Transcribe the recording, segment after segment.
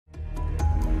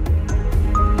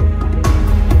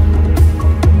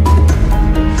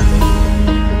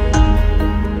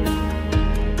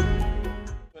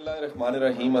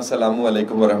बिस्मिल्लाहिर्रहमानिर्रहीम। अस्सलामु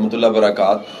अलैकुम वरहमतुल्लाहि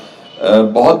वबरकातुहू।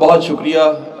 बहुत बहुत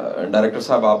शुक्रिया डायरेक्टर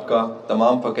साहब आपका,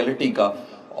 तमाम फैकल्टी का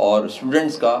और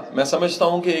स्टूडेंट्स का। मैं समझता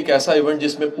हूँ कि एक ऐसा इवेंट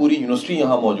जिसमें पूरी यूनिवर्सिटी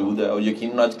यहाँ मौजूद है और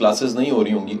यकीनन आज क्लासेस नहीं हो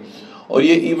रही होंगी, और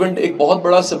ये इवेंट एक बहुत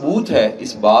बड़ा सबूत है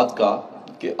इस बात का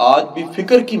कि आज भी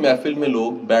फ़िक्र की महफिल में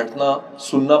लोग बैठना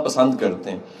सुनना पसंद करते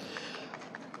हैं।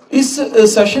 इस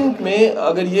सेशन में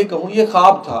अगर ये कहूँ, ये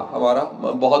ख्वाब था हमारा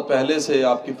बहुत पहले से।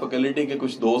 आपकी फैकल्टी के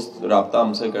कुछ दोस्त रब्ता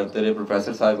हमसे करते रहे,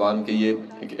 प्रोफेसर साहिबान के ये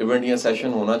एक इवेंट या सेशन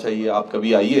होना चाहिए, आप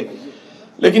कभी आइए।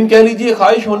 लेकिन कह लीजिए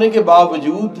ख्वाहिश होने के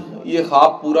बावजूद ये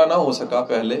ख्वाब पूरा ना हो सका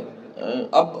पहले।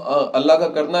 अब अल्लाह का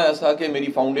करना ऐसा कि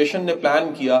मेरी फाउंडेशन ने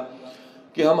प्लान किया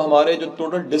कि हम हमारे जो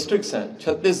टोटल डिस्ट्रिक्ट्स हैं,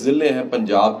 36 ज़िले हैं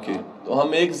पंजाब के, तो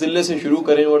हम एक ज़िले से शुरू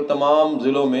करें और तमाम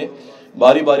ज़िलों में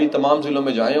बारी बारी तमाम ज़िलों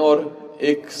में जाएं और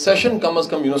एक सेशन कम अज़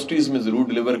कम यूनिवर्सिटीज़ में ज़रूर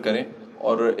डिलीवर करें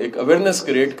और एक अवेयरनेस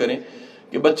क्रिएट करें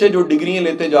कि बच्चे जो डिग्रियाँ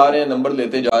लेते जा रहे हैं, नंबर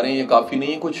लेते जा रहे हैं, ये काफ़ी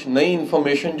नहीं है। कुछ नई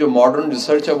इन्फॉर्मेशन जो मॉडर्न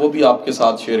रिसर्च है वो भी आपके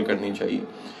साथ शेयर करनी चाहिए।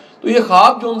 तो ये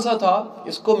ख्वाब जो उनसा था,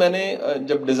 इसको मैंने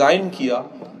जब डिज़ाइन किया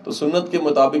तो सुन्नत के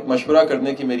मुताबिक मशवरा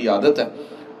करने की मेरी आदत है,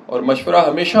 और मशवरा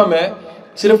हमेशा मैं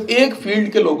सिर्फ एक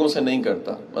फील्ड के लोगों से नहीं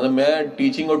करता। मतलब मैं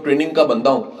टीचिंग और ट्रेनिंग का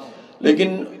बंदा हूँ,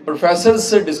 लेकिन प्रोफेसर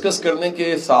से डिस्कस करने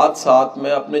के साथ साथ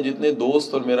मैं अपने जितने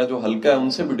दोस्त और मेरा जो हल्का है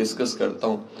उनसे भी डिस्कस करता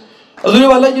हूँ। अज़ूरी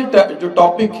वाला ये जो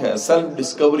टॉपिक है सेल्फ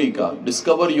डिस्कवरी का,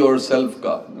 डिस्कवर योर सेल्फ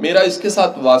का, मेरा इसके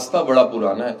साथ वास्ता बड़ा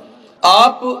पुराना है।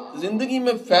 आप जिंदगी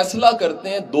में फैसला करते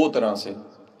हैं दो तरह से।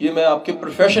 ये मैं आपके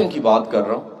प्रोफेशन की बात कर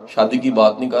रहा हूँ, शादी की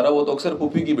बात नहीं कर रहा, वो तो अक्सर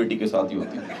फूफी की बेटी के साथ ही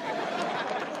होती है।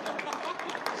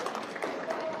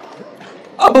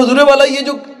 अब हुजूरे वाला ये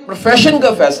जो प्रोफेशन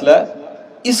का फैसला है,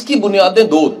 इसकी बुनियादें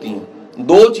दो होती हैं।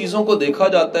 दो चीजों को देखा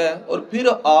जाता है और फिर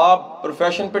आप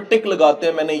प्रोफेशन पे टिक लगाते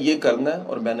हैं, मैंने ये करना है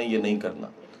और मैंने ये नहीं करना।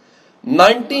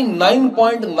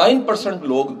 99.9%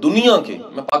 लोग दुनिया के,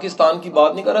 मैं पाकिस्तान की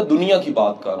बात नहीं कर रहा, दुनिया की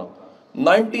बात कर रहा हूं,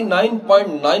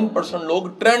 99.9%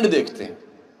 लोग ट्रेंड देखते हैं।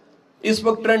 इस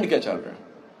वक्त ट्रेंड क्या चल रहा है?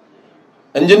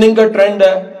 इंजीनियरिंग का ट्रेंड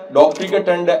है, डॉक्टरी का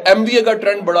ट्रेंड है, एमबीए का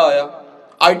ट्रेंड बड़ा आया,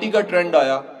 आईटी का ट्रेंड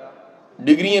आया,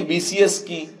 डिग्रियां बीसीएस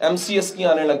की, एमसीएस की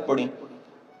आने लग पड़ी,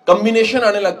 कॉम्बिनेशन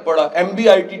आने लग पड़ा,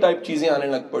 एमबीआईटी टाइप चीजें आने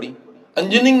लग पड़ी।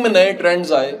 इंजीनियरिंग में नए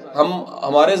ट्रेंड्स आए।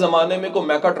 हमारे जमाने में को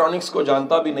मैकाट्रॉनिक्स को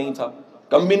जानता भी नहीं था,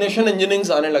 कॉम्बिनेशन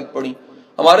इंजीनियरिंग आने लग पड़ी।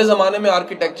 हमारे जमाने में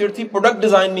आर्किटेक्चर थी, प्रोडक्ट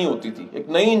डिजाइन नहीं होती थी। एक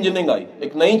नई इंजीनियरिंग आई,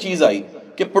 एक नई चीज आई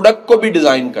कि प्रोडक्ट को भी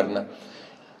डिजाइन करना।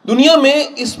 दुनिया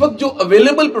में इस वक्त जो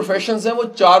अवेलेबल प्रोफेशंस हैं वो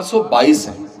 422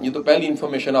 हैं। ये तो पहली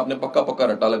इंफॉर्मेशन, आपने पक्का पक्का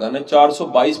रट्टा लगाना है।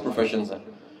 422 प्रोफेशंस हैं।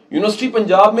 यूनिवर्सिटी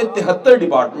पंजाब में 73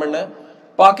 डिपार्टमेंट है।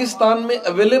 पाकिस्तान में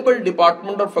अवेलेबल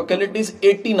डिपार्टमेंट और फैकल्टीज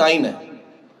 89 है।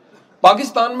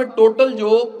 पाकिस्तान में टोटल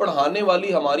जो पढ़ाने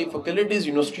वाली हमारी फैकल्टीज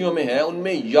यूनिवर्सिटियों में है,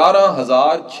 उनमें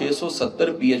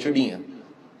 11,670 पीएचडी हैं।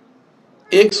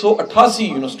 188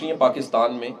 यूनिवर्सिटियां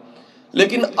पाकिस्तान में।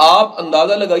 लेकिन आप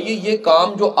अंदाजा लगाइए, ये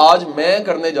काम जो आज मैं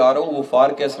करने जा रहा हूं वो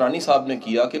फारूक असरानी साहब ने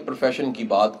किया कि प्रोफेशन की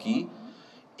बात की।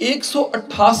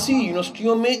 188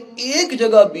 यूनिवर्सिटियों में एक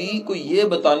जगह भी कोई ये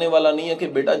बताने वाला नहीं है कि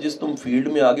बेटा जिस तुम फील्ड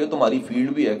में आ गए हो तुम्हारी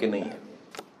फील्ड भी है कि नहीं है।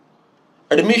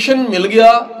 एडमिशन मिल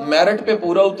गया, मेरिट पे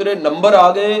पूरा उतरे, नंबर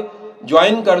आ गए,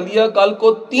 ज्वाइन कर लिया, कल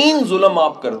को 3 जुल्म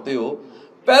आप करते हो।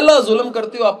 पहला जुल्म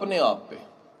करते हो अपने आप पे।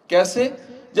 कैसे?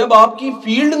 जब आपकी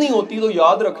फील्ड नहीं होती तो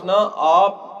याद रखना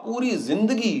आप पूरी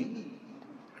जिंदगी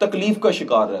तकलीफ का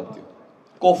शिकार रहते हो,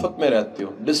 कोफत में रहते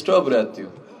हो, डिस्टर्ब रहते हो।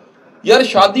 यार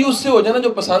शादी उससे हो जाए ना जो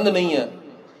पसंद नहीं है,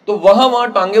 तो वहां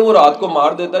टांगे वो रात को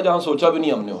मार देता है जहां सोचा भी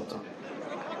नहीं हमने होता।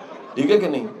 ठीक है कि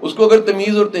नहीं? उसको अगर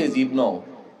तमीज और तहजीब ना हो।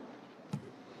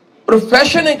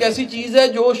 प्रोफेशन एक ऐसी चीज है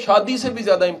जो शादी से भी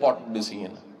ज्यादा इंपॉर्टेंट डिसीजन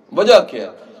है। वजह क्या है?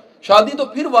 शादी तो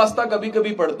फिर वास्ता कभी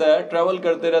कभी पड़ता है, ट्रैवल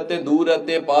करते रहते हैं, दूर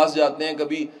रहते हैं, पास जाते हैं,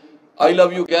 कभी आई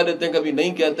लव यू कह देते हैं, कभी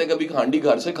नहीं कहते, कभी हांडी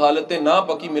घर से खा लेते हैं, ना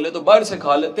पकी मिले तो बाहर से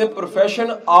खा लेते हैं।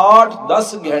 प्रोफेशन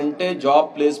 8-10 घंटे जॉब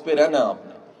प्लेस पे रहना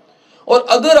आपने, और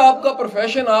अगर आपका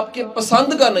प्रोफेशन आपके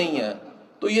पसंद का नहीं है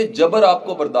तो ये जबर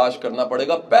आपको बर्दाश्त करना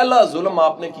पड़ेगा। पहला जुल्म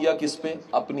आपने किया किस पे?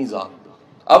 अपनी जात पे।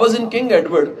 I was in King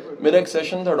Edward, मेरा एक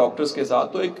सेशन था डॉक्टर्स के साथ,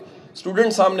 तो एक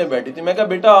स्टूडेंट सामने बैठी थी। मैं कहा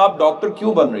बेटा आप डॉक्टर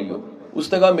क्यों बन रही हो?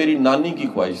 उसने कहा मेरी नानी की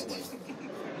ख्वाहिश थी।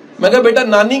 मैं कहा बेटा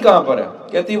नानी कहां पर है?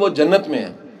 कहती वो जन्नत में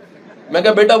है। मैं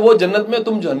कहा बेटा वो जन्नत में,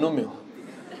 तुम जहन्नुम में हो,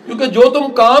 क्योंकि जो तुम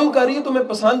काम कर रही हो तुम्हें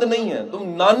पसंद नहीं है, तुम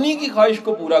नानी की ख्वाहिश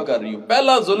को पूरा कर रही हो।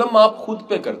 पहला जुल्म आप खुद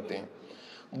पे करते हैं।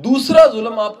 दूसरा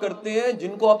जुल्म आप करते हैं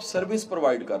जिनको आप सर्विस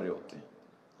प्रोवाइड कर रहे होते हैं।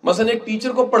 मसलन एक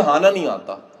टीचर को पढ़ाना नहीं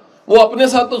आता, वो अपने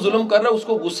साथ तो जुल्म कर रहा है,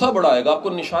 उसको गुस्सा बढ़ाएगा। आपको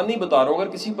निशानी बता रहा हूं, अगर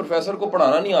किसी प्रोफेसर को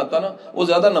पढ़ाना नहीं आता ना, वो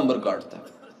ज्यादा नंबर काटता है,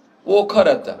 वो औखा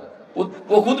रहता है,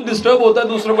 वो खुद डिस्टर्ब होता है,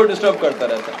 दूसरों को डिस्टर्ब करता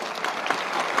रहता है।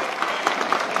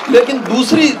 लेकिन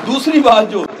दूसरी बात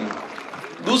जो होती है,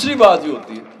 دوسری بات یہ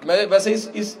ہوتی ہے، میں ویسے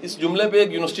اس جملے پہ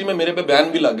ایک یونیورسٹی میں میرے پہ بین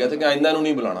بھی لگ گیا تھا کہ آئندہ انہوں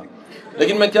نہیں بلانا،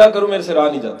 لیکن میں کیا کروں، میرے سے رہا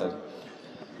نہیں جاتا۔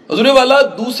 حضور والا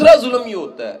دوسرا ظلم یہ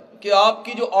ہوتا ہے کہ آپ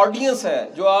کی جو آڈینس ہے،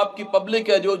 جو آپ کی پبلک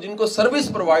ہے، جو جن کو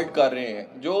سروس پرووائڈ کر رہے ہیں،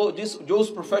 جو اس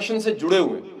پروفیشن سے جڑے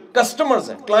ہوئے کسٹمرز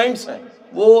ہیں، کلائنٹس ہیں،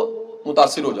 وہ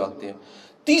متاثر ہو جاتے ہیں۔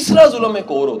 تیسرا ظلم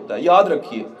ایک اور ہوتا ہے، یاد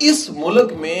رکھیے اس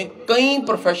ملک میں کئی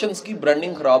پروفیشنز کی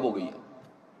برانڈنگ خراب ہو گئی ہے،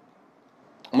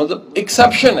 مطلب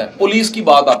ایکسیپشن ہے۔ پولیس کی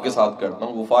بات آپ کے ساتھ کرتا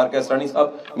ہوں، غفار کیسرانی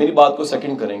صاحب میری بات کو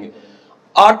سیکنڈ کریں گے۔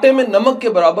 آٹے میں نمک کے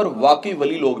برابر واقعی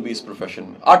ولی لوگ بھی اس پروفیشن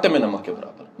میں، آٹے میں نمک کے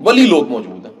برابر ولی لوگ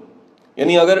موجود ہیں۔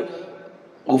 یعنی اگر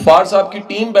غفار صاحب کی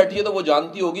ٹیم بیٹھی ہے تو وہ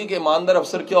جانتی ہوگی کہ ایماندار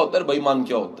افسر کیا ہوتا ہے، بے ایمان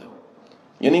کیا ہوتا ہے۔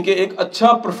 یعنی کہ ایک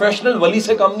اچھا پروفیشنل ولی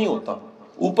سے کم نہیں ہوتا،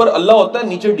 اوپر اللہ ہوتا ہے،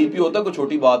 نیچے ڈی پی ہوتا ہے، کوئی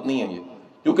چھوٹی بات نہیں ہے یہ،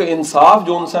 کیونکہ انصاف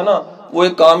جو ان سے نا وہ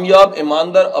ایک کامیاب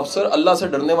ایماندار افسر، اللہ سے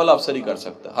ڈرنے والا افسر ہی کر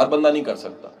سکتا ہے، ہر بندہ نہیں کر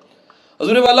سکتا۔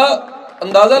 حضور والا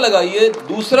اندازہ لگائیے،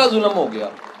 دوسرا ظلم ہو گیا۔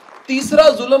 تیسرا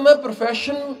ظلم ہے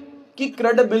پروفیشن کی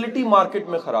کریڈیبلٹی مارکیٹ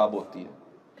میں خراب ہوتی ہے۔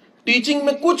 ٹیچنگ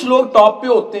میں کچھ لوگ ٹاپ پہ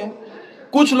ہوتے ہیں،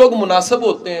 کچھ لوگ مناسب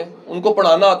ہوتے ہیں، ان کو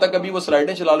پڑھانا آتا ہے، کبھی وہ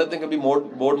سلائیڈیں چلا لیتے ہیں، کبھی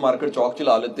بورڈ مارکر چاک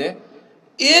چلا لیتے ہیں۔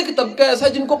 ایک طبقہ ایسا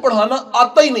ہے جن کو پڑھانا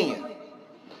آتا ہی نہیں ہے۔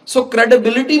 سو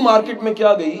کریڈیبلٹی مارکیٹ میں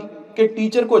کیا گئی کہ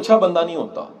ٹیچر کو اچھا بندہ نہیں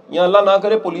ہوتا، یا اللہ نہ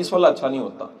کرے پولیس والا اچھا نہیں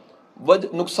ہوتا۔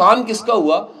 نقصان کس کا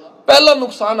ہوا؟ پہلا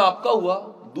نقصان آپ کا ہوا،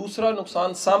 دوسرا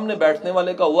نقصان سامنے بیٹھنے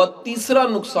والے کا ہوا، تیسرا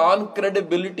نقصان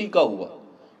کریڈیبلٹی کا ہوا۔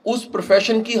 اس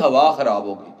پروفیشن کی ہوا خراب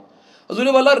ہو گئی۔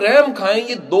 حضور والا رحم کھائیں،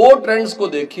 یہ دو ٹرینڈز کو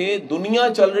دیکھیں، دنیا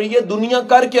چل رہی ہے، دنیا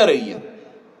کر کیا رہی ہے؟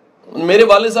 میرے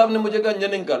والد صاحب نے مجھے کہا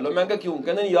انجینئرنگ کر لو، میں کہا کیوں؟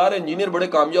 کہتے ہیں یار انجینئر بڑے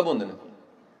کامیاب ہوندے ہیں۔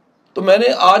 تو میں نے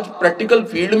آج پریکٹیکل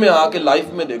فیلڈ میں آ کے لائف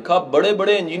میں دیکھا، بڑے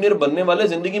بڑے انجینئر بننے والے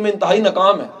زندگی میں انتہائی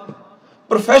ناکام ہیں،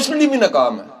 پروفیشنلی بھی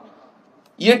ناکام ہیں۔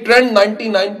 یہ ٹرینڈ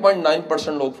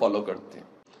 99.9% لوگ فالو کرتے ہیں۔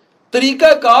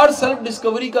 طریقہ کار سیلف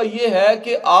ڈسکوری کا یہ ہے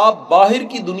کہ آپ باہر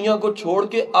کی دنیا کو چھوڑ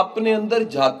کے اپنے اندر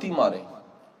جھاتی ماریں،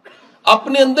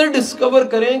 اپنے اندر ڈسکور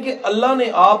کریں کہ اللہ نے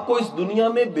آپ کو اس دنیا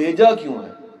میں بھیجا کیوں ہے۔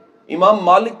 امام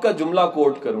مالک کا جملہ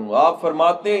کوٹ کروں، آپ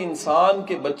فرماتے ہیں انسان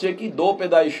کے بچے کی دو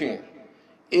پیدائشیں ہیں،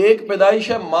 ایک پیدائش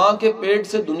ہے ماں کے پیٹ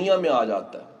سے دنیا میں آ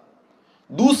جاتا ہے،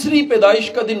 دوسری پیدائش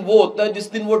کا دن وہ ہوتا ہے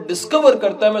جس دن وہ ڈسکور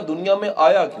کرتا ہے میں دنیا میں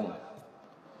آیا کیوں،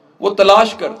 وہ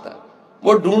تلاش کرتا ہے،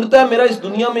 وہ ڈھونڈتا ہے میرا اس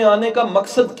دنیا میں آنے کا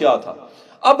مقصد کیا تھا۔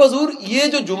 اب حضور یہ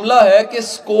جو جملہ ہے کہ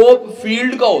سکوپ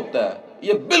فیلڈ کا ہوتا ہے،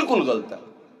 یہ بالکل غلط ہے۔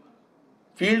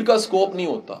 فیلڈ کا سکوپ نہیں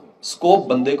ہوتا، سکوپ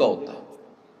بندے کا ہوتا ہے۔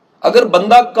 اگر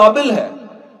بندہ قابل ہے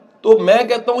تو میں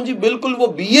کہتا ہوں جی بالکل وہ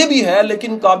بی اے بھی ہے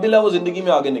لیکن قابل ہے، وہ زندگی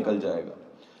میں آگے نکل جائے گا۔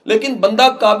 لیکن بندہ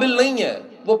قابل نہیں ہے،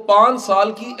 وہ 5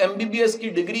 سال کی ایم بی بی ایس کی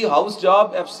ڈگری، house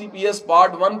job, F C P S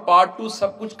part 1 part 2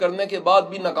 سب کچھ کرنے کے بعد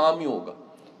بھی ناکام ہی ہوگا۔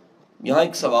 یہاں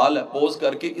ایک سوال ہے، پوز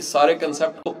کر کے اس سارے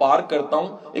کنسپٹ کو پار کرتا ہوں،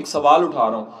 ایک سوال اٹھا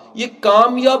رہا ہوں، یہ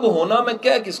کامیاب ہونا میں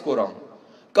کہہ کس کو رہا ہوں؟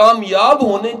 کامیاب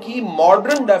ہونے کی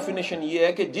ماڈرن ڈیفینیشن یہ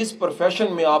ہے کہ جس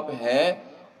پروفیشن میں آپ ہیں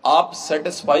آپ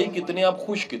سیٹسفائی کتنے، آپ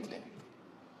خوش کتنے۔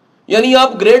 یعنی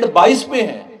آپ گریڈ 22 پہ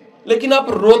ہیں لیکن آپ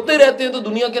روتے رہتے ہیں تو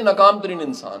دنیا کے ناکام ترین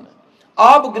انسان ہیں۔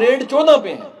 آپ گریڈ 14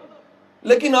 پہ ہیں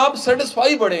لیکن آپ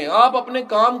سیٹسفائی بڑے ہیں، آپ اپنے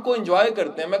کام کو انجوائے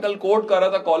کرتے ہیں۔ میں کل کوٹ کر رہا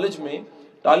تھا کالج میں،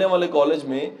 ٹالیاں والے کالج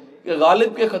میں، کہ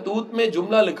غالب کے خطوط میں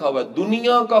جملہ لکھا ہوا ہے،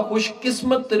 دنیا کا خوش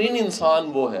قسمت ترین انسان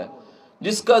وہ ہے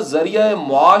جس کا ذریعہ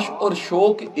معاش اور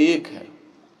شوق ایک ہے۔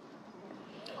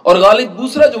 اور غالب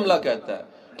دوسرا جملہ کہتا ہے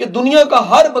کہ دنیا کا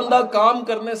ہر بندہ کام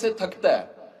کرنے سے تھکتا ہے،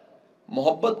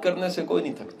 محبت کرنے سے کوئی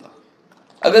نہیں تھکتا۔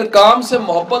 اگر کام سے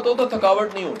محبت ہو تو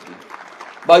تھکاوٹ نہیں ہوتی۔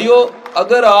 بھائیو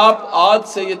اگر آپ آج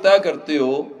سے یہ طے کرتے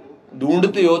ہو،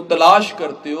 ڈھونڈتے ہو، تلاش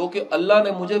کرتے ہو کہ اللہ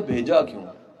نے مجھے بھیجا کیوں،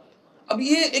 اب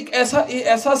یہ ایک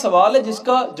ایسا سوال ہے جس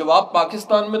کا جواب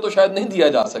پاکستان میں تو شاید نہیں دیا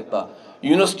جا سکتا۔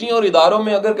 یونیورسٹیوں اور اداروں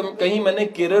میں اگر کہیں میں نے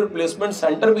کیریئر پلیسمنٹ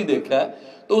سینٹر بھی دیکھا ہے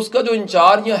تو اس کا جو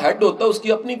انچارج یا ہیڈ ہوتا ہے اس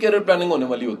کی اپنی کیریئر پلاننگ ہونے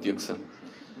والی ہوتی ہے اکثر۔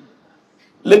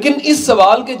 لیکن اس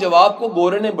سوال کے جواب کو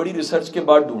گورے نے بڑی ریسرچ کے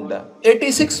بعد ڈھونڈا ہے۔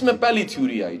 86 میں پہلی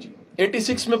تھیوری آئی جی،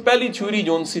 86 میں پہلی تھیوری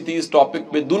جون سی تھی اس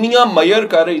ٹاپک پہ، دنیا میئر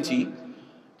کر رہی تھی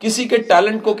کسی کے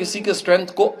ٹیلنٹ کو، کسی کے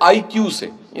اسٹرینتھ کو آئی کیو سے۔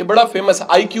 یہ بڑا فیمس ہے،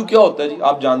 آئی کیو کیا ہوتا ہے جی،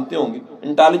 آپ جانتے ہوں گے،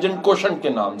 انٹیلیجنٹ کوشنٹ کے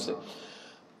نام سے۔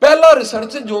 پہلا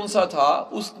ریسرچ جون سا تھا،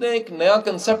 اس نے ایک نیا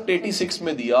کنسپٹ 86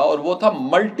 میں دیا اور وہ تھا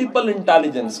ملٹیپل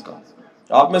انٹیلیجنس کا۔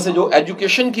 آپ میں سے جو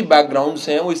ایجوکیشن کی بیک گراؤنڈ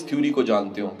سے ہیں وہ اس تھیوری کو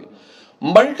جانتے ہوں گے۔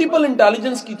 ملٹیپل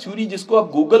انٹیلیجنس کی تھیوری جس کو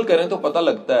آپ گوگل کریں تو پتہ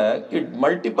لگتا ہے کہ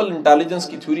ملٹیپل انٹیلیجنس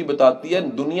کی تھیوری بتاتی ہے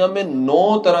دنیا میں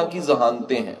 9 طرح کی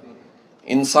ذہانتیں ہیں۔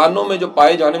 انسانوں میں جو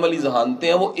پائے جانے والی ذہانتیں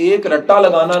ہیں وہ ایک رٹا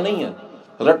لگانا نہیں ہے،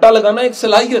 رٹا لگانا ایک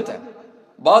صلاحیت ہے،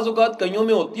 بعض اوقات کئیوں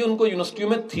میں ہوتی ہے، ان کو یونیورسٹیوں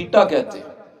میں تھیٹا کہتے ہیں۔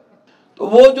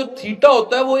 وہ جو تھیٹا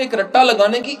ہوتا ہے وہ ایک رٹا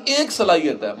لگانے کی ایک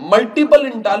صلاحیت ہے. ملٹیپل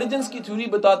انٹیلیجنس کی تھیوری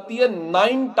بتاتی ہے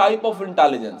 9 ٹائپ آف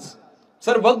انٹیلیجنس.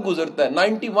 سر وقت گزرتا ہے,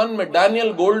 91 میں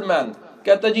ڈینیل گولڈ مین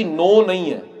کہتا ہے جی 9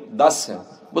 نہیں ہے 10 ہے.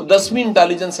 وہ 10ویں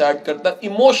انٹیلیجنس ایڈ کرتا ہے,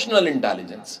 ایموشنل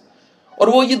انٹیلیجنس. اور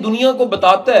وہ یہ دنیا کو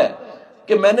بتاتا ہے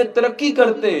کہ میں نے ترقی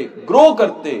کرتے, گرو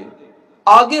کرتے,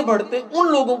 آگے بڑھتے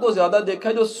ان لوگوں کو زیادہ دیکھا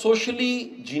ہے جو سوشلی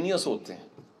جینیس ہوتے ہیں,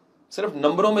 صرف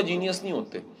نمبروں میں جینیس نہیں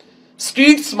ہوتے,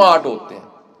 اسٹریٹ سمارٹ ہوتے ہیں.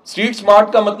 اسٹریٹ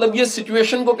سمارٹ کا مطلب یہ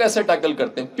سچویشن کو کیسے ٹیکل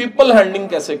کرتے ہیں, پیپل ہینڈلنگ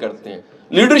کیسے کرتے ہیں,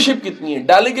 لیڈرشپ کتنی ہے,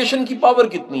 ڈیلیگیشن کی پاور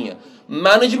کتنی ہے,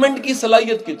 مینجمنٹ کی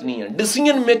صلاحیت کتنی ہے,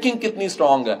 ڈیسیژن میکنگ کتنی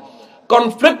سٹرونگ ہے,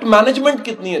 کانفلکٹ مینجمنٹ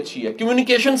کتنی اچھی ہے,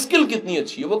 کمیونیکیشن سکل کتنی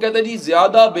اچھی ہے. وہ کہتے ہیں جی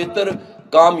زیادہ بہتر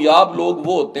کامیاب لوگ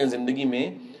وہ ہوتے ہیں زندگی میں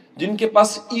جن کے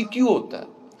پاس ای کیو ہوتا ہے.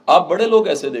 آپ بڑے لوگ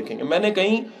ایسے دیکھیں گے, میں نے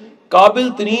کہیں قابل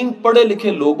ترین پڑھے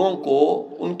لکھے لوگوں کو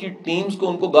ان کی ٹیمز کو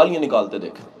ان کو گالیاں نکالتے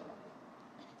دیکھا.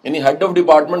 یعنی ہیڈ آف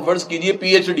ڈپارٹمنٹ فرض کیجئے پی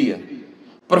ایچ ڈی ہے,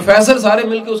 پروفیسر سارے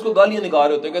مل کے اس کو گالیاں نکال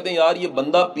رہے ہوتے ہیں, کہتے ہیں یار یہ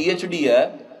بندہ پی ایچ ڈی ہے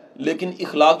لیکن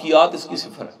اخلاقیات اس کی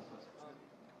صفر ہے,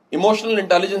 ایموشنل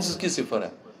انٹیلیجنس اس کی صفر ہے,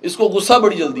 اس کو غصہ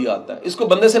بڑی جلدی آتا ہے, اس کو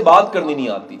بندے سے بات کرنی نہیں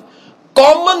آتی.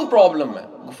 کامن پرابلم ہے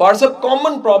غفار صاحب,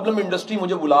 کامن پرابلم. انڈسٹری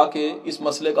مجھے بلا کے اس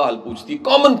مسئلے کا حل پوچھتی,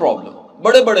 کامن پرابلم,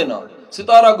 بڑے بڑے نام,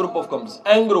 Sitara group of companies,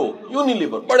 Engro,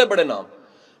 Unilever, بڑے بڑے نام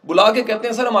بلا کے کہتے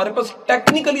ہیں سر ہمارے پاس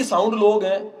ٹیکنیکلی ساؤنڈ لوگ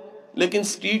ہیں لیکن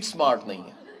اسٹریٹ سمارٹ نہیں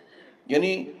ہے.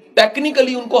 یعنی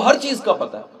ٹیکنیکلی ان کو ہر چیز کا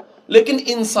پتہ ہے لیکن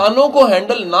انسانوں کو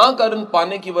ہینڈل نہ کر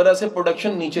پانے کی وجہ سے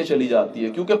پروڈکشن نیچے چلی جاتی ہے,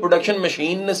 کیونکہ پروڈکشن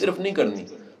مشین نے صرف نہیں کرنی,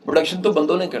 پروڈکشن تو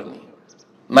بندوں نے کرنی,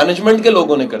 مینجمنٹ کے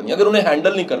لوگوں نے کرنی, اگر انہیں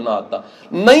ہینڈل نہیں کرنا آتا.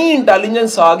 نئی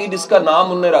انٹیلیجنس آ گئی جس کا نام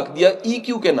انہوں نے رکھ دیا ای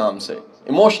کیو کے نام سے,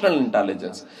 ایموشنل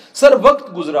انٹیلیجنس. سر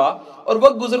وقت گزرا اور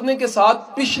وقت گزرنے کے ساتھ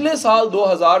پچھلے سال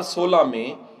 2016 میں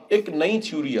ایک نئی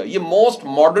تھیوری ہے, یہ موسٹ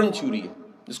ماڈرن تھیوری ہے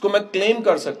جس کو میں کلیم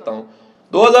کر سکتا ہوں.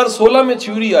 2016 میں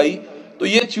تھیوری آئی تو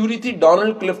یہ تھیوری تھی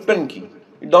ڈونلڈ کلفٹن کی.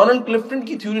 ڈونلڈ کلفٹن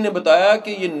کی تھیوری نے بتایا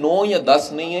کہ یہ 9 یا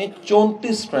 10 نہیں ہے,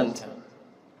 34 سٹرینتھ ہے.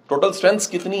 ٹوٹل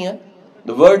سٹرینتھ کتنی ہے؟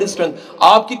 The word is strength.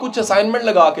 آپ کی کچھ اسائنمنٹ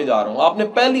لگا کے جا رہا ہوں, آپ نے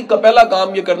پہلا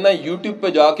کام یہ کرنا ہے یوٹیوب پہ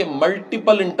جا کے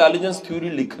ملٹیپل انٹیلیجنس تھیوری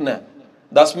لکھنا ہے.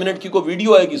 10 منٹ کی کوئی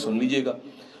ویڈیو آئے گی سن لیجئے گا.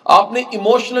 آپ نے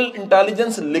ایموشنل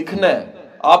انٹیلیجنس لکھنا ہے,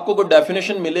 آپ کو کوئی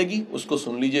ڈیفینیشن ملے گی اس کو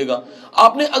سن لیجئے گا.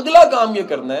 آپ نے اگلا کام یہ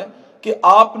کرنا ہے کہ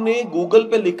آپ نے گوگل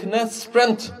پہ لکھنا ہے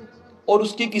اسٹرینتھ اور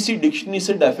اس کی کسی ڈکشنری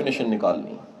سے ڈیفینیشن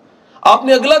نکالنی ہے. آپ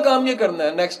نے اگلا کام یہ کرنا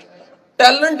ہے نیکسٹ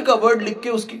ٹیلنٹ کا ورڈ لکھ کے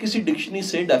اس کی کسی ڈکشنری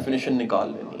سے ڈیفینیشن نکال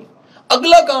لینی ہے.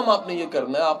 اگلا کام آپ نے یہ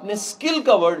کرنا ہے, آپ نے اسکل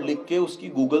کا ورڈ لکھ کے اس کی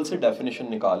گوگل سے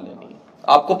ڈیفینیشن نکال لینی ہے.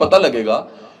 آپ کو پتہ لگے گا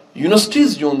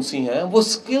یونیورسٹیز جون سی ہیں وہ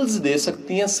اسکلز دے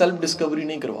سکتی ہیں, سیلف ڈسکوری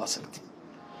نہیں کروا سکتی.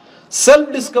 سیلف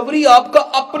ڈسکوری آپ کا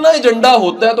اپنا ایجنڈا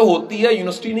ہوتا ہے تو ہوتی ہے,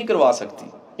 یونیورسٹی نہیں کروا سکتی.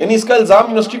 یعنی اس کا الزام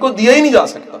یونیورسٹی کو دیا ہی نہیں جا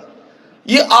سکتا.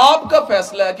 یہ آپ کا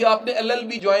فیصلہ ہے کہ آپ نے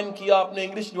LLB جوائن کیا, آپ نے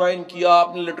انگلش جوائن کیا,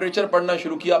 آپ نے لٹریچر پڑھنا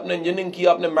شروع کیا, آپ نے انجینئرنگ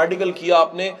کیا, آپ نے میڈیکل کیا,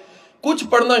 آپ نے کچھ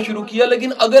پڑھنا شروع کیا,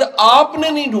 لیکن اگر آپ نے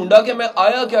نہیں ڈھونڈا کہ میں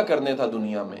آیا کیا کرنے تھا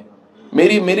دنیا میں,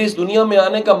 میری اس دنیا میں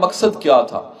آنے کا مقصد کیا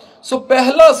تھا, سو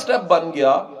پہلا سٹیپ بن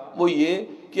گیا وہ یہ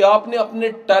کہ آپ نے اپنے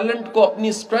ٹیلنٹ کو, اپنی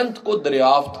اسٹرینتھ کو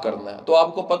دریافت کرنا ہے. تو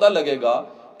آپ کو پتہ لگے گا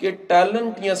کہ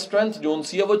ٹیلنٹ یا اسٹرینتھ جون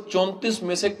سی ہے وہ 34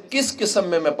 میں سے کس قسم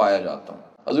میں پایا جاتا ہوں.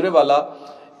 حضور والا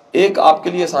ایک آپ کے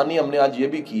لیے آسانی ہم نے آج یہ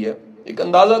بھی کی ہے, ایک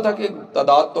اندازہ تھا کہ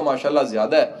تعداد تو ماشاءاللہ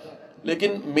زیادہ ہے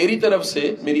لیکن میری طرف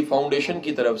سے, میری فاؤنڈیشن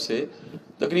کی طرف سے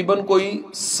تقریباً کوئی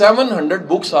 700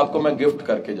 بکس آپ کو میں گفٹ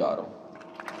کر کے جا رہا ہوں.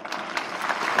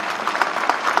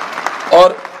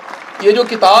 اور یہ جو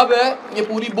کتاب ہے یہ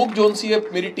پوری بک جون سی ہے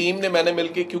میری ٹیم نے, میں نے مل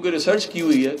کے, کیونکہ ریسرچ کی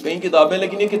ہوئی ہے کئی کتابیں,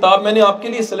 لیکن یہ کتاب میں نے آپ کے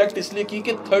لیے سلیکٹ اس لیے کی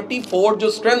کہ 34 جو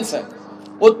سٹرینتھس ہیں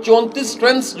وہ 34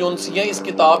 سٹرینتھس جون سی ہیں اس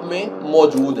کتاب میں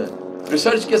موجود ہیں,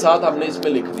 ریسرچ کے ساتھ ہم نے اس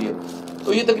میں لکھ دیے.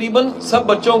 تو یہ تقریباً سب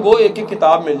بچوں کو ایک ایک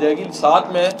کتاب مل جائے گی.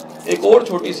 ساتھ میں ایک اور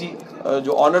چھوٹی سی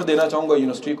جو آنر دینا چاہوں گا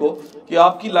یونیورسٹی کو کہ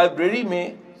آپ کی لائبریری میں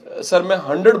سر میں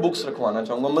 100 بکس رکھوانا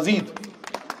چاہوں گا مزید.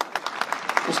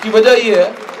 اس کی وجہ یہ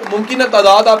ہے ممکن ہے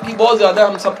تعداد آپ کی بہت زیادہ ہے,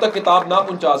 ہم سب تک کتاب نہ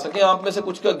پہنچا سکیں, آپ میں سے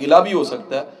کچھ کا گلا بھی ہو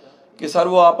سکتا ہے کہ سر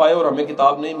وہ آپ آئے اور ہمیں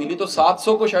کتاب نہیں ملی, تو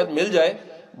 700 کو شاید مل جائے.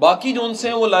 باقی جو ان سے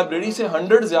ہیں وہ لائبریری سے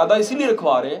 100 زیادہ اسی لیے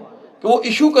رکھوا رہے ہیں کہ وہ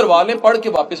ایشو کروا لیں, پڑھ کے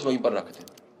واپس وہیں پر رکھ دیں.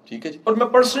 ٹھیک ہے جی. اور میں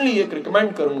پرسنلی ایک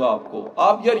ریکمینڈ کروں گا آپ کو,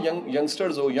 آپ یار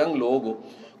ینگسٹرز ہو, ینگ لوگ ہو,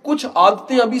 کچھ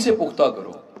عادتیں ابھی سے پختہ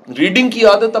کرو. ریڈنگ کی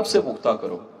عادت اب سے پختہ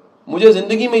کرو. مجھے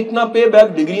زندگی میں اتنا پے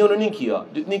بیک ڈگریوں نے نہیں کیا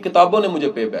جتنی کتابوں نے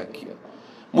مجھے پے بیک کیا.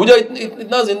 مجھے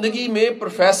اتنا زندگی میں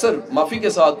پروفیسر, معافی کے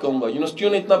ساتھ کہوں گا, یونیورسٹیوں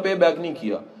نے اتنا پے بیک نہیں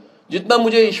کیا جتنا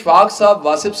مجھے اشفاق صاحب,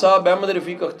 واصف صاحب, احمد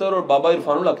رفیق اختر اور بابا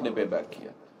عرفان الحق نے پے بیک کیا.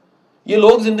 یہ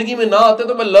لوگ زندگی میں نہ آتے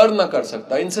تو میں لرن نہ کر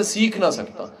سکتا, ان سے سیکھ نہ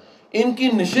سکتا. ان کی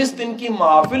نشست، ان کی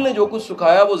محافل نے جو کچھ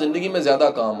سکھایا وہ زندگی میں زیادہ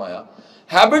کام آیا.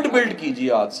 ہیبٹ بلڈ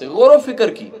کیجیے آج سے، غور و فکر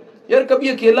کی. یار کبھی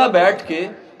اکیلا بیٹھ کے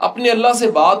اپنے اللہ سے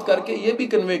بات کر کے یہ بھی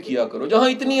کنوے کیا کرو. جہاں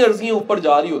اتنی عرضیاں اوپر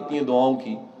جاری ہوتی ہیں دعاؤں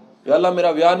کی، یا اللہ میرا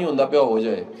ویاہ نہیں ہوندا پیا ہو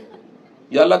جائے،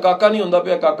 یا اللہ کاکا نہیں ہوندا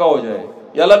پیا کاکا ہو جائے،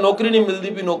 یا اللہ نوکری نہیں ملتی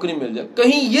بھی نوکری مل جائے.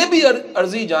 کہیں یہ بھی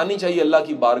عرضی جانی چاہیے اللہ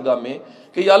کی بارگاہ میں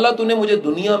کہ یا اللہ تو نے مجھے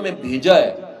دنیا میں بھیجا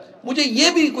ہے، مجھے یہ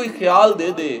بھی کوئی خیال دے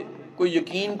دے، کوئی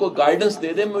یقین، کوئی گائیڈنس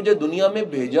دے دے، مجھے دنیا میں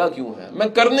بھیجا کیوں ہے، میں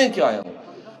کرنے کیا آیا ہوں.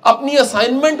 اپنی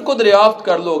اسائنمنٹ کو دریافت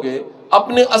کر لو گے،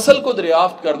 اپنے اصل کو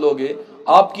دریافت کر لو گے،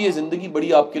 آپ کی یہ زندگی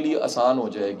بڑی آپ کے لیے آسان ہو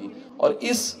جائے گی. اور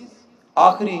اس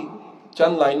آخری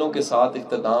چند لائنوں کے ساتھ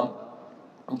اختتام.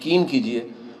 یقین کیجئے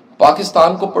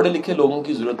پاکستان کو پڑھے لکھے لوگوں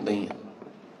کی ضرورت نہیں ہے.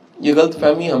 یہ غلط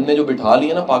فہمی ہم نے جو بٹھا لی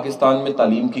ہے نا، پاکستان میں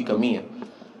تعلیم کی کمی ہے.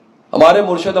 ہمارے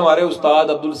مرشد، ہمارے استاد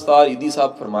عبدالستار عیدی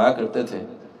صاحب فرمایا کرتے تھے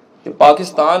کہ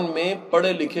پاکستان میں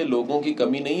پڑھے لکھے لوگوں کی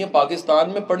کمی نہیں ہے، پاکستان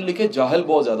میں پڑھے لکھے جاہل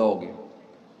بہت زیادہ ہو گئے.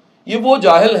 یہ وہ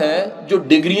جاہل ہیں جو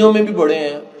ڈگریوں میں بھی بڑے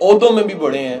ہیں، عہدوں میں بھی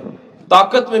بڑے ہیں،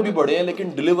 طاقت میں بھی بڑے ہیں، لیکن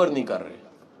ڈیلیور نہیں کر رہے،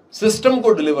 سسٹم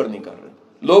کو ڈیلیور نہیں کر رہے،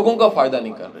 لوگوں کا فائدہ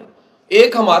نہیں کر رہے.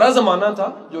 ایک ہمارا زمانہ تھا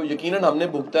جو یقیناً ہم نے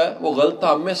بھگتا ہے، وہ غلط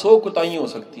تھا، ہم میں 100 کوتاہیاں ہو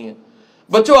سکتی ہیں.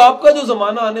 بچوں آپ کا جو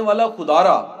زمانہ آنے والا خدا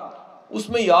را، اس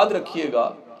میں یاد رکھیے گا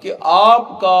کہ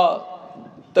آپ کا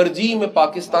ترجیح میں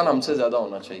پاکستان ہم سے زیادہ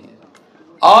ہونا چاہیے.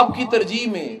 آپ کی ترجیح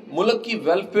میں ملک کی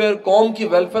ویلفیئر، قوم کی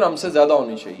ویلفیئر ہم سے زیادہ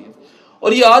ہونی چاہیے.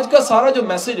 اور یہ آج کا سارا جو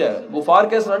میسج ہے، غفار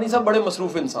کے اسرانی صاحب بڑے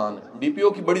مصروف انسان ہیں، ڈی پی او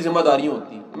کی بڑی ذمہ داریاں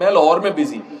ہوتی ہیں، میں لاہور میں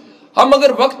بزی. ہم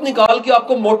اگر وقت نکال کے آپ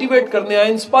کو موٹیویٹ کرنے آئے،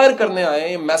 انسپائر کرنے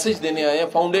آئے، میسج دینے آئے،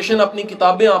 فاؤنڈیشن اپنی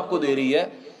کتابیں آپ کو دے رہی ہے،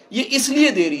 یہ اس لیے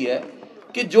دے رہی ہے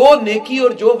کہ جو نیکی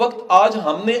اور جو وقت آج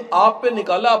ہم نے آپ پہ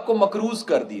نکالا، آپ کو مقروض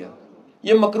کر دیا.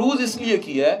 یہ مقروض اس لیے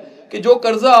کیا ہے کہ جو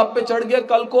قرضہ آپ پہ چڑھ گیا،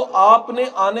 کل کو آپ نے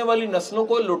آنے والی نسلوں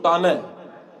کو لوٹانا ہے.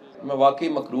 میں واقعی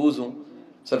مقروض ہوں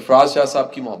سرفراز شاہ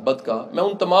صاحب کی محبت کا، میں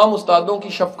ان تمام استادوں کی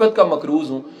شفقت کا مقروض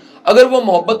ہوں. اگر وہ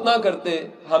محبت نہ کرتے،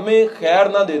 ہمیں خیر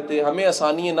نہ دیتے، ہمیں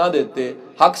آسانیاں نہ دیتے،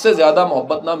 حق سے زیادہ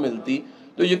محبت نہ ملتی،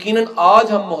 تو یقیناً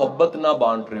آج ہم محبت نہ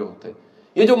بانٹ رہے ہوتے.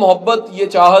 یہ جو محبت، یہ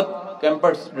چاہت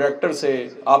کیمپس ڈائریکٹر سے،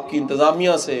 آپ کی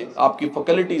انتظامیہ سے، آپ کی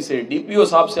فیکلٹی سے، ڈی پی او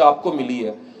صاحب سے آپ کو ملی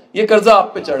ہے، یہ قرضہ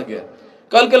آپ پہ چڑھ گیا.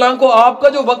 کل کلاں کو آپ کا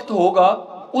جو وقت ہوگا،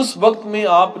 اس وقت میں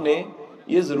آپ نے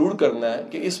یہ ضرور کرنا ہے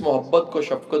کہ اس محبت کو،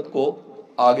 شفقت کو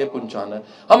آگے پہنچانا ہے.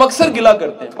 ہم اکثر گلا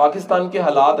کرتے ہیں پاکستان کے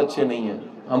حالات اچھے نہیں ہیں،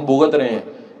 ہم بھگت رہے ہیں،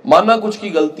 ماننا کچھ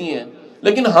کی غلطی ہیں،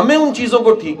 لیکن ہمیں ان چیزوں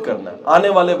کو ٹھیک کرنا ہے آنے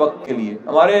والے وقت کے لیے.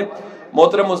 ہمارے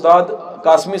محترم استاد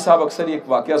قاسمی صاحب اکثر ایک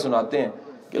واقعہ سناتے ہیں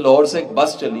کہ لاہور سے ایک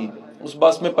بس چلی، اس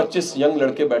بس میں 25 ینگ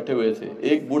لڑکے بیٹھے ہوئے تھے،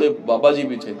 ایک بوڑھے بابا جی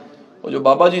بھی تھے. اور جو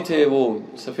بابا جی تھے وہ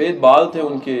سفید بال تھے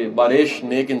ان کے، باریش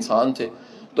نیک انسان تھے.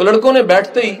 تو لڑکوں نے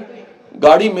بیٹھتے ہی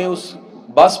گاڑی میں، اس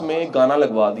بس میں گانا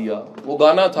لگوا دیا. وہ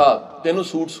گانا تھا تینوں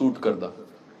سوٹ سوٹ کردا.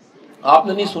 آپ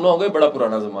نے نہیں سنا ہوگا، بڑا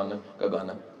پرانا زمانہ کا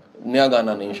گانا، نیا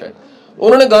گانا نہیں شاید.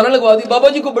 انہوں نے گانا لگوا دی. بابا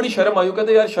جی کو بڑی شرم آئی،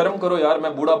 کہتے یار شرم کرو یار، میں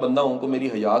بوڑھا بندہ ہوں، کو میری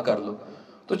حیا کر لو.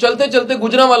 تو چلتے چلتے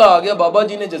گجرا والا آ گیا. بابا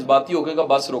جی نے جذباتی ہو کے کہا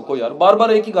بس روکو یار، بار بار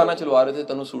ایک ہی گانا چلوا رہے تھے،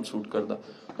 تینوں سوٹ سوٹ کردا.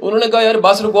 انہوں نے کہا یار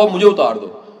بس رکو، مجھے اتار دو.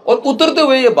 اور اترتے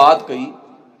ہوئے یہ بات کہی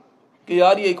کہ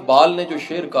یار یہ اقبال نے جو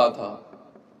شعر کہا تھا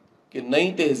کہ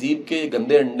نئی تہذیب کے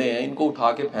گندے انڈے ہیں، ان کو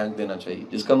اٹھا کے پھینک دینا چاہیے،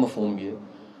 جس کا مفہوم یہ ہے.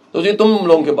 تو یہ تم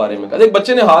لوگوں کے بارے میں کہا. ایک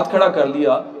بچے نے ہاتھ کھڑا کر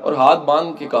لیا اور ہاتھ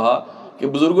باندھ کے کہا کہ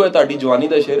بزرگو تہاڈی جوانی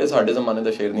دا شعر ہے، ساڈے زمانے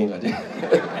دا شعر نہیں گا جی.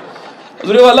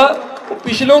 بزرگ والا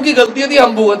پچھلوں کی غلطیاں تھی،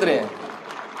 ہم بھگت رہے ہیں،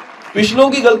 پچھلوں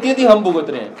کی غلطیاں تھی، ہم بھگت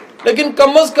رہے ہیں. لیکن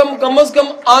کم از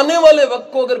کم آنے والے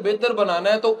وقت کو اگر بہتر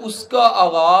بنانا ہے تو اس کا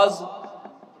آغاز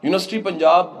یونیورسٹی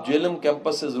پنجاب جہلم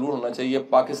کیمپس سے ضرور ہونا چاہیے.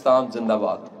 پاکستان زندہ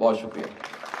باد. بہت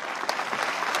شکریہ.